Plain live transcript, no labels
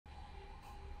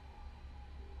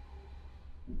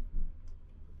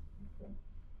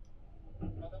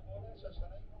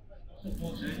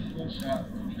車はド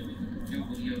キドキ特急を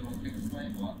ご利用のお客様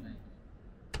へご案内。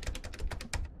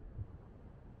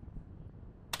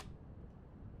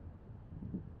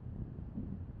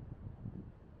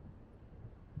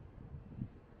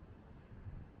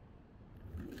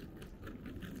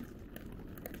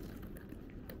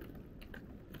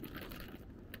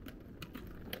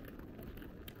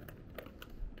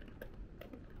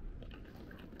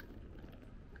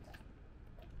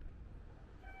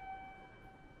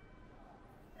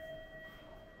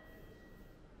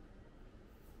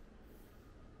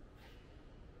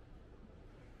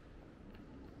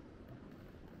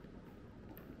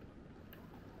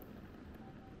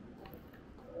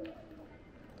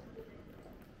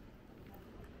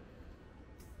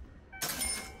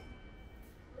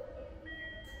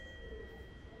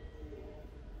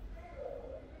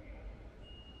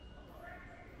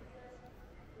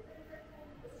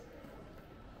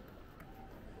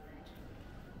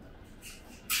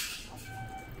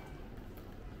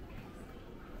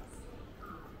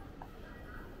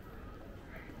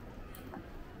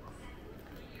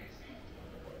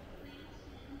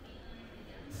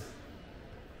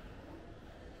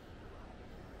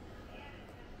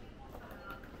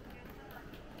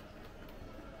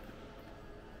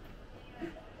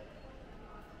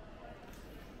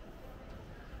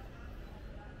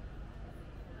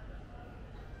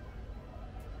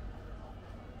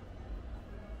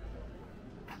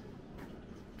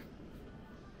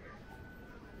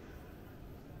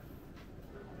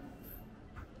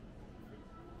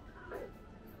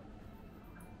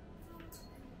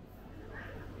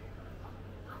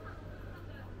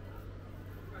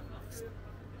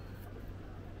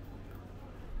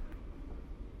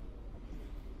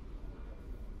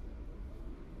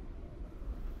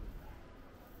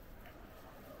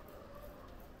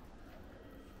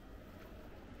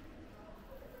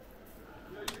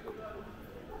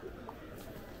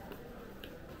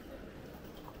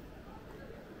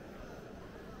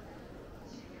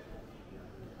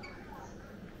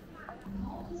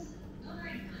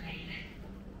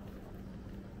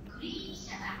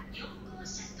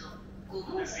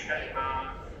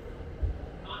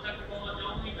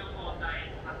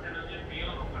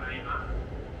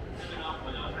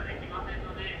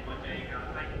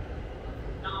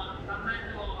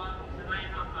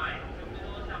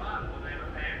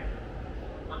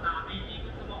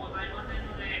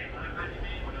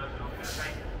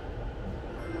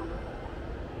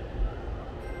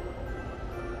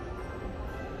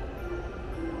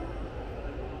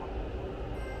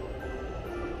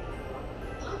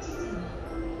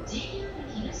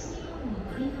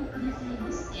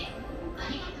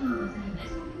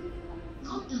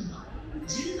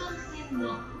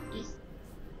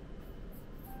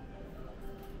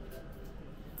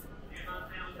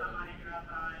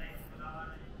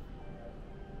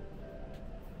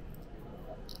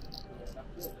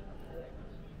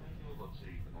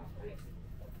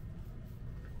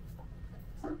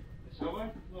シャワ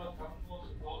ー室は3号車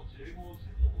と10号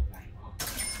車にございます。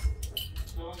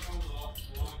シャワーカードはシ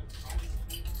ャワー室管理の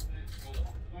名目で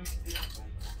発売して使い込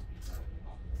んでいただけ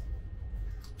ます。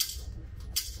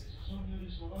車掌によ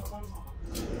るシャワーカードの発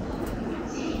売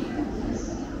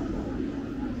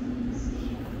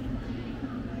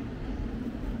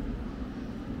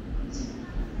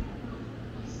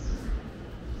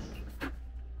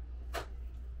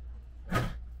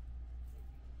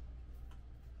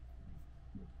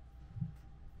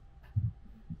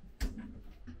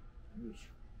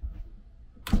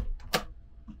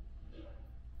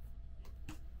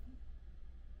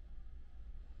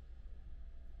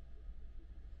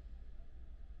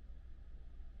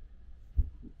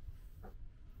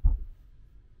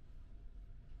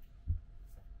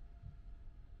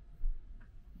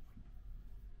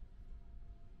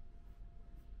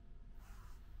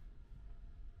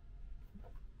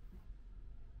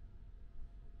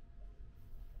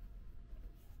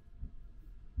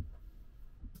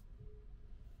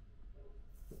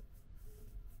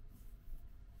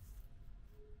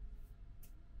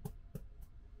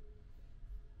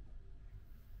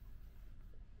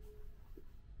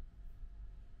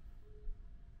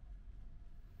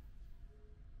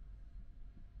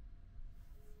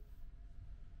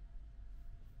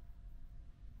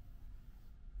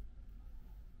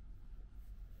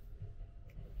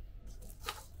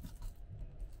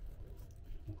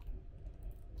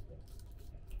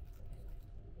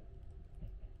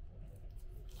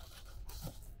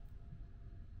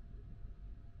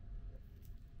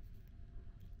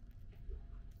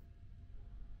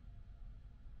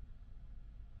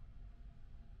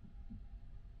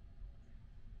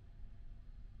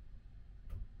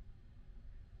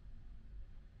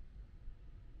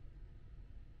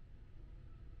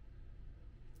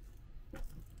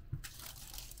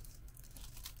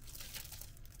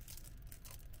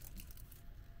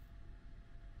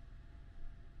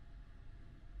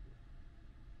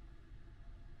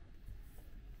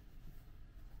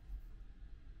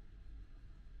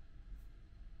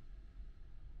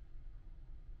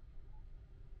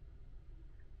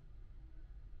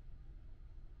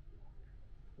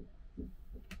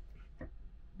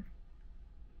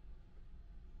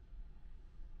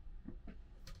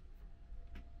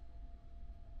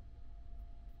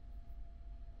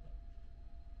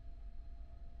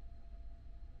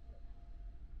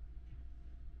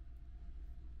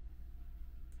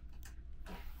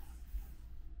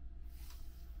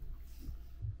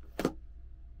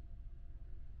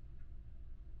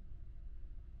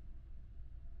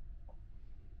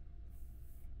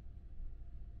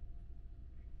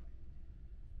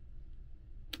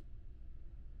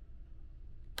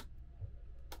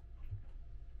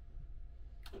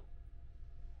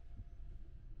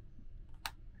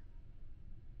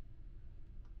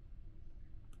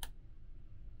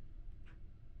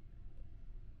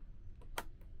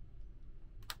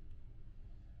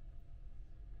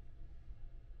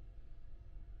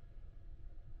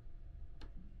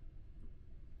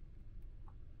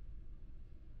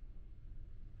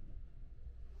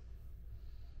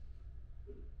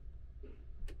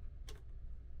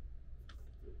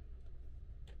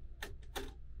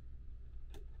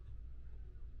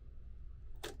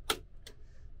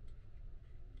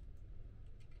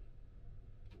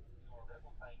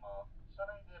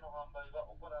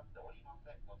行っておりませ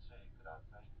ん。ご注意くだ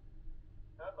さい。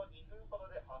あと2分ほど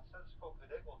で発車時刻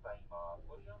でございます。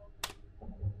ご利用のお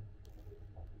待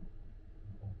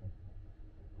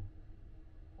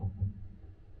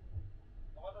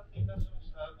たせいたしま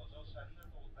した。ご乗車ありが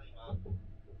とうございます。寝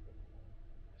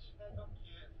台特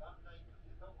急サンライズ瀬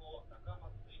戸号高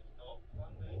松行きとサ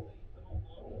ンライズ出雲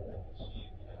号水戸市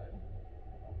行きです。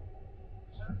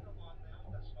車内のご案内を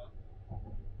いたします。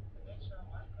電車は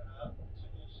前から1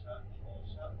号車、2号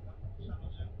車、3号車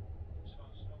の順、一番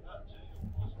後ろが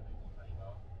14号車でござい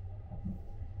ます。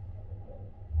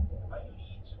前よ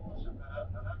り1号車から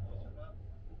7号車が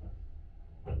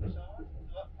シャワー室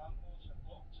は3号車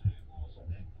と10号車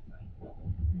でございます。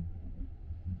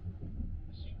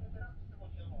シングルデラックスご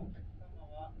利用のお客様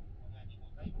は、お部屋にご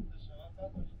ざいますシャワーカ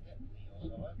ードにて専用シ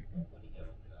ャワー室をご利用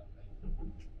ください。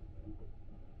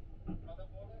また、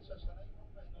高齢者車内販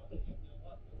売の営業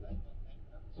はございません。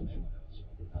あらかじめご了承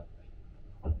ください。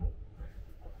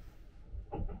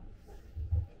続きまして、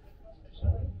車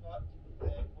内には個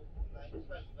室内以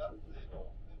外は通路を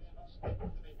含めまして、す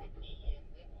べて禁煙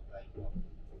でございます。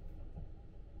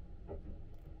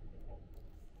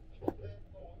喫煙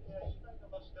のお部屋以外の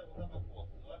場所でおタバコを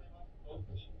吸われますと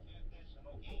緊急停車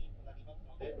の原因となります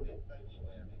ので絶対に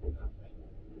おやめください。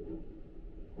た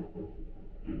だい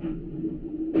まは車掌勤務の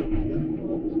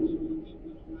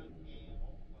会見を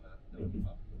行っており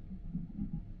ま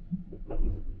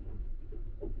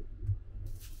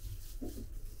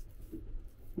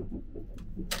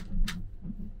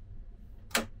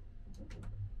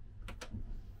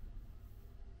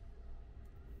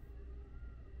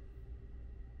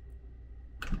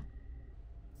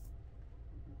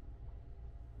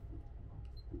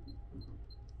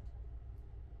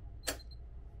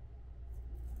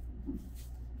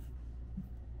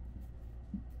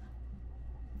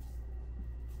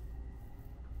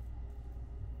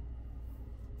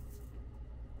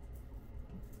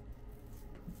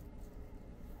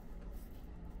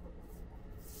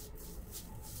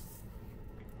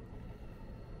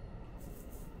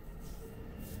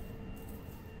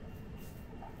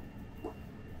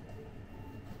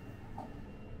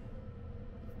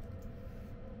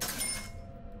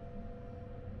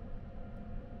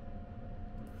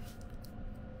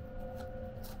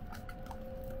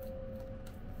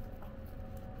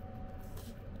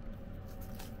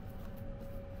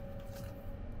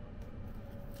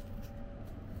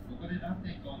ここで何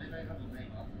点かお願いがござい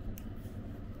ます。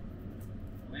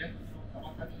お約束の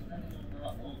妨げになるよう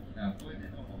な大きな声で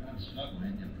のお話はご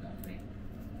遠慮ください。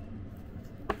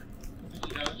特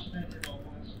にラウンジ内でのお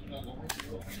話にはご配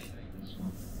慮をお願いいたし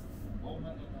ます。防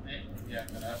犯のため、部屋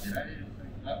から出られる際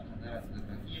は必ず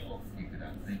鍵をお付けくだ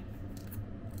さい。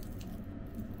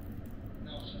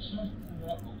なお、車掌室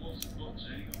は5号車と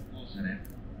14号車です。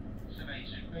車内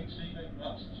巡回中以外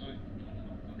は車掌室になり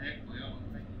ますので、ご用の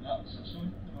際には車掌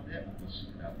室までお越し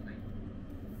ください。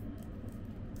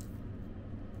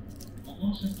5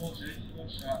号車と12号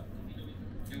車、飛び乗り座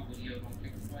席をご利用のお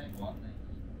客様へご案内です。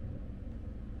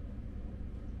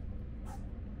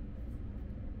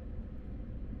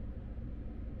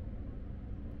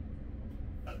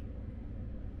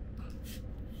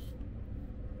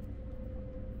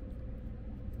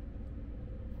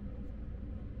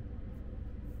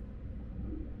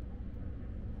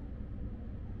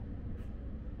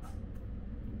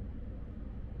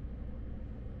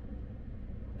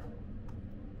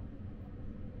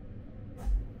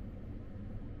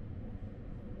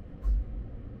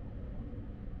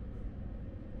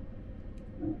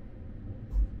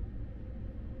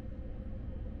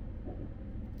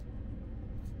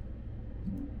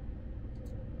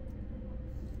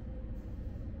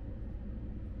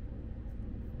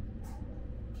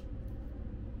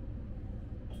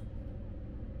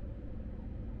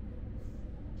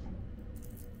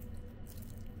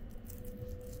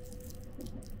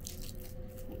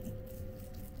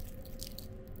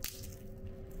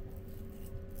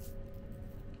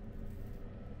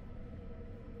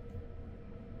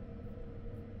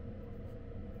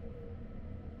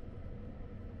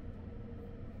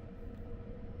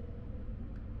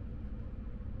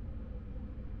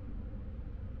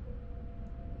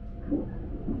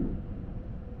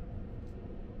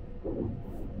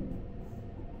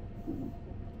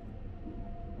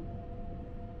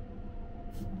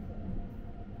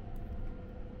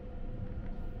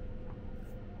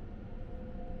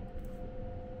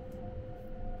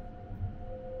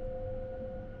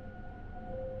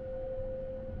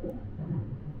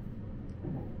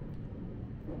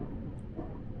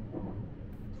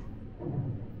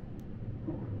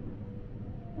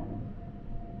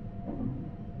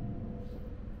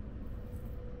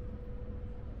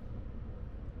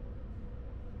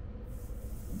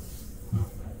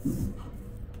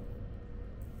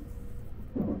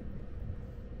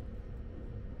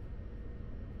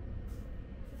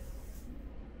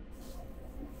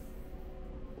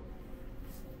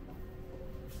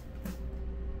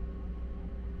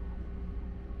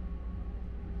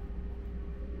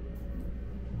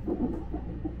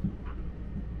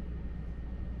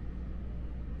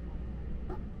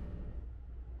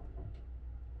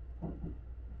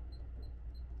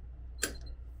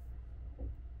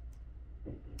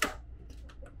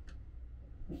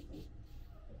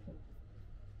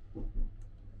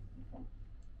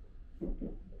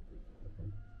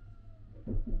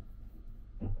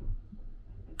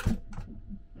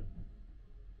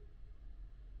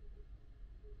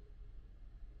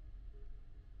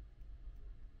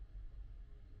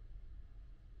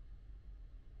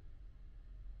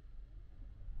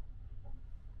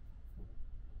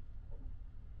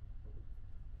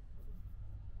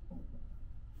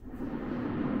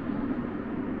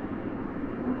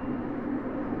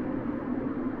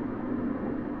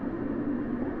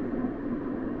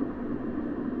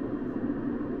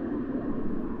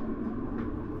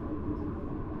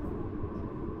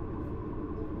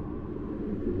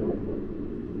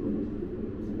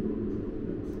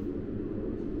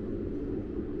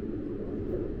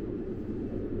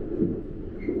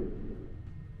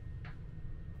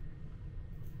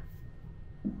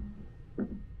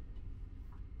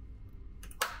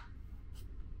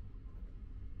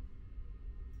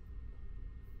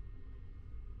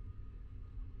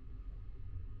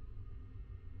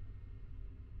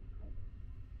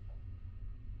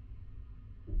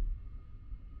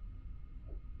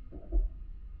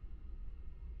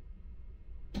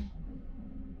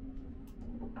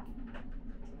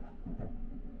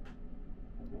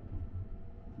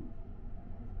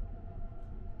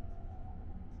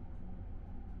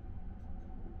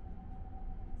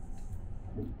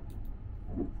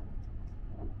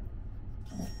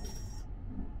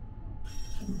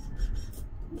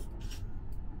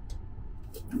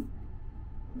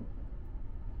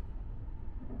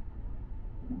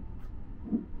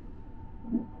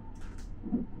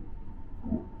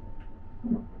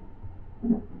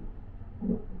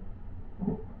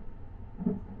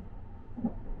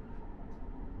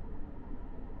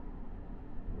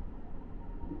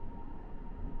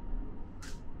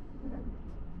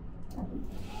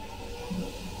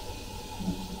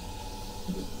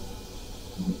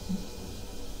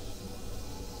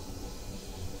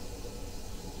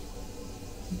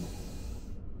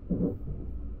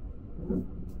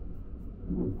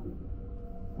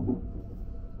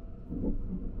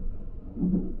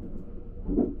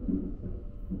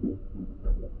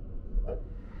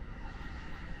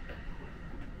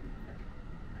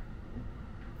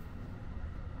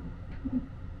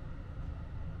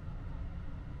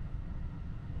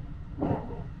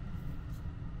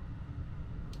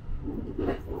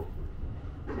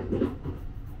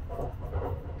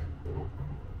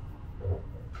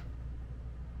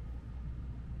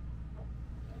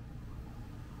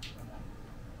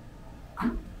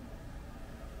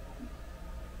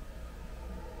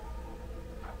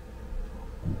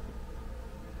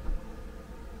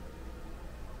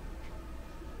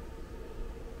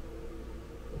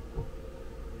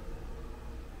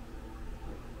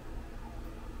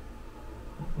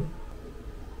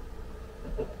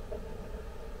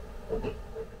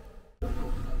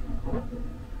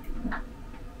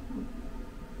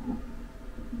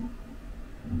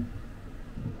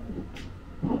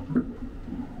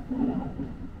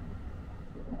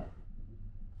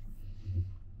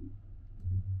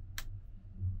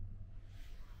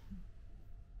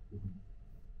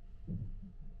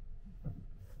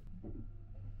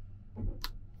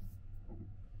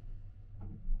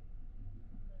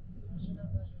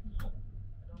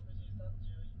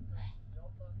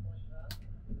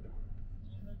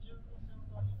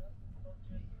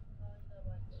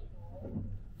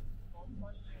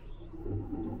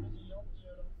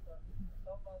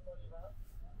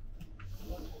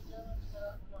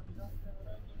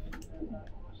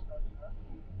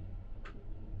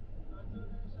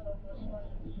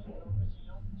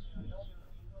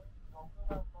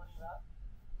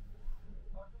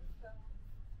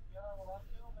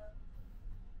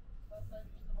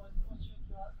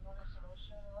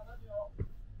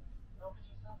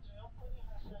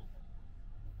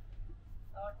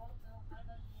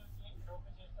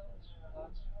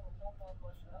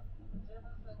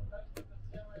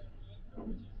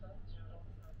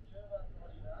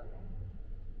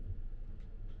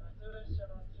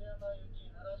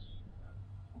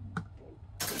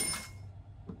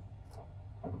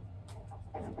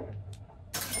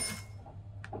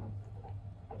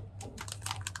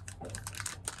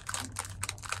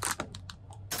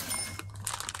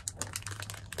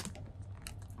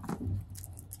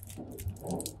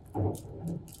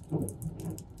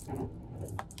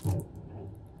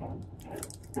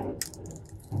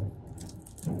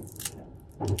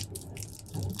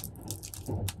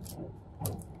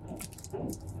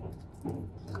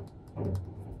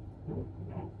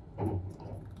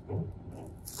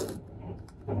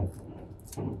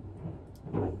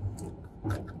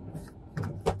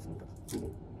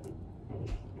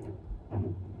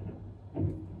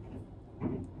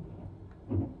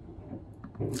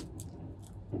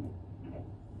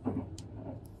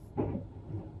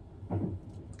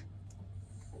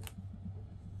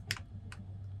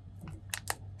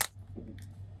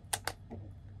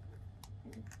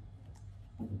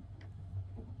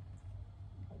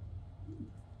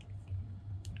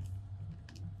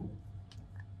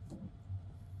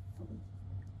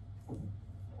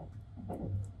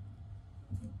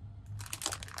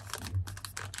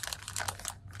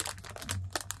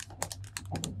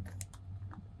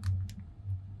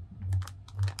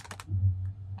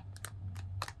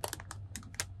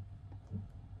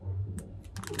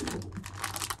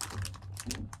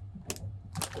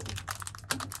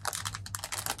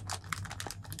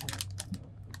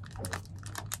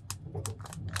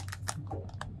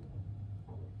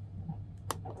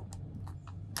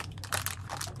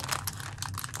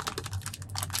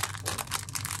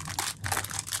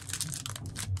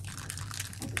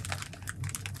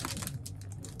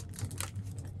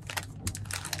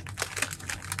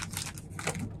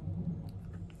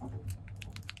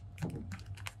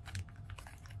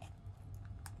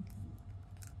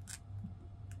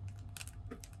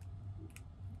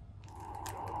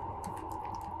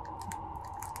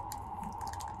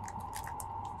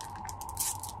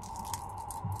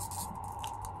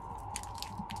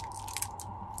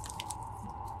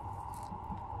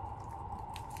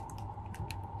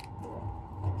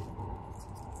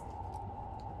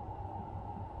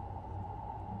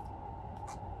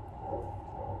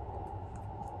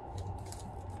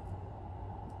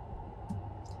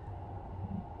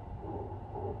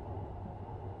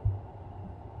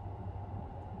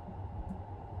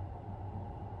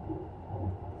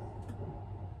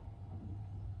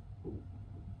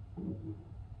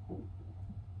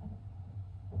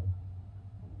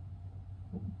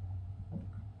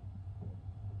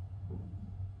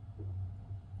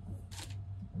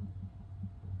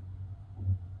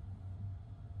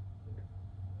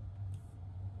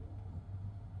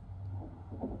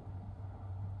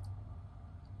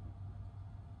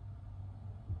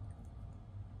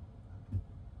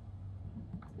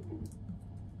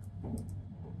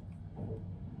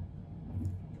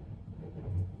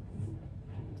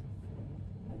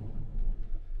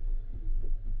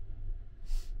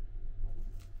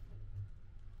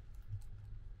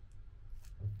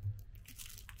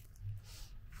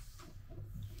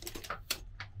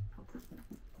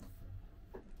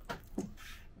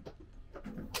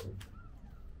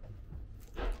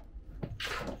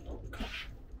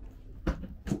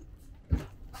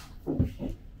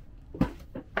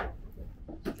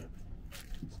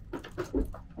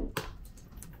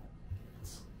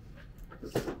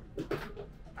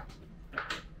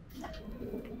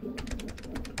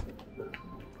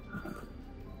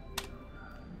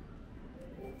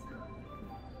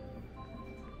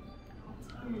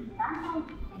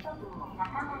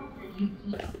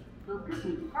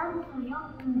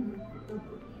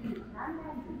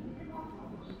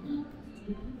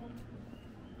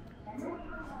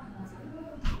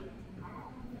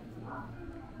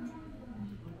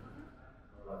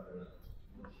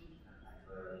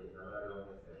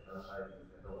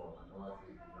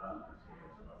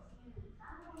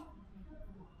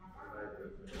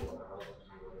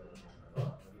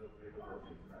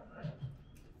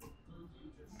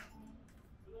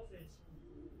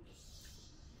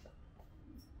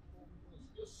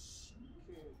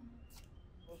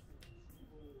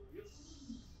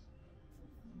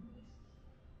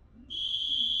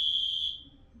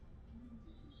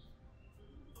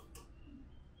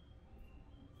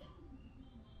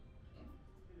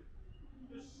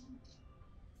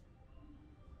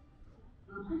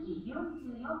6時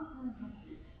44分発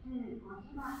普通小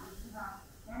島駅は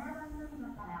7番乗り場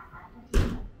から発車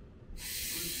し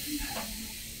ま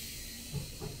す。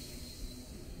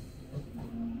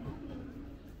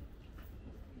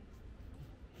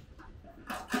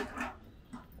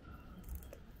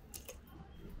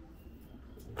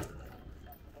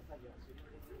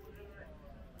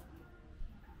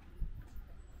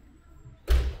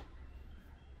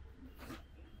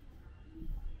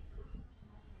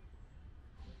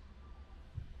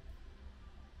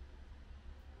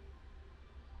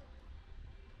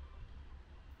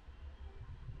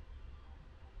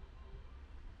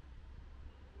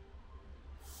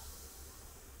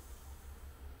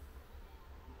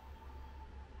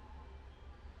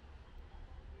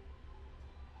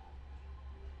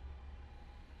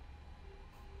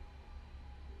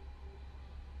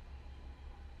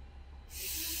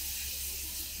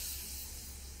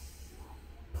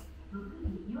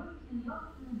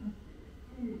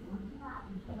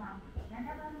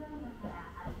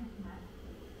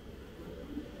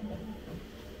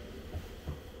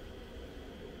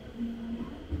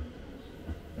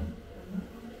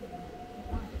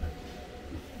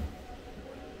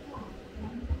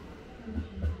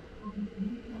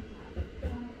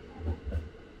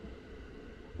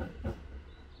6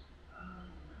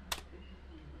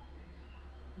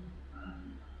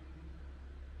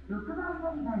番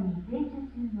乗り場に停車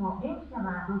中の電車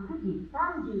は6時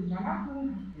37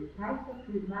分発快速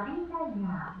マリンライ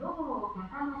ナー5号高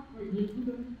松行き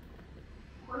です。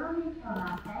この電車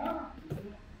は早足で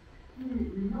普通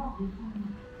の行きで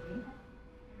す。